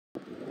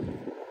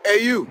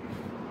Hey, you,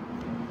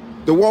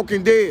 the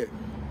walking dead,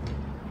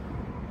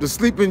 the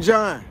sleeping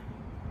giant,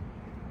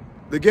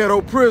 the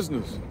ghetto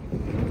prisoners.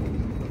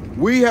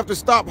 We have to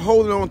stop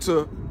holding on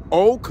to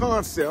old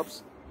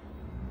concepts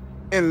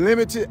and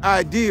limited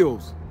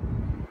ideals.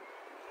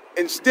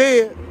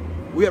 Instead,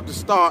 we have to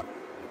start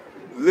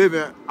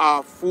living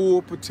our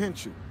full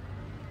potential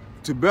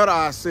to better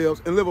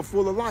ourselves and live a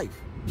fuller life.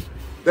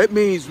 That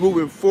means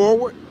moving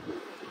forward,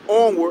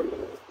 onward,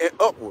 and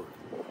upward.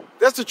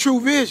 That's the true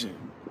vision.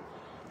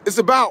 It's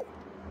about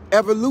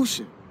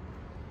evolution.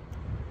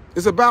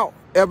 It's about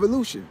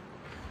evolution.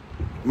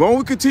 As long as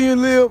we continue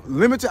to live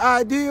limited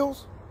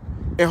ideals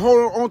and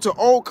hold on to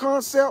old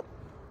concepts,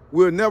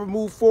 we'll never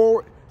move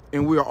forward,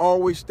 and we'll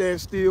always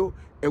stand still,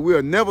 and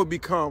we'll never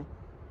become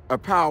a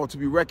power to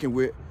be reckoned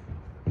with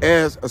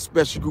as a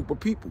special group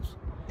of peoples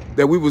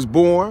that we was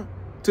born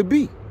to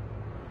be.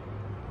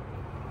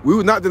 We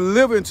were not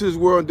delivered into this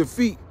world in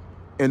defeat,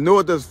 and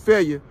nor does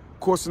failure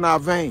course in our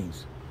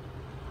veins.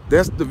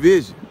 That's the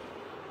vision.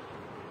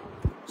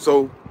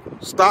 So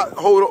stop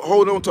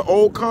hold on to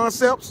old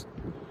concepts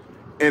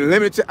and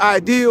limited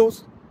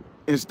ideals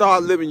and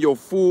start living your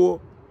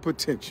full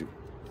potential.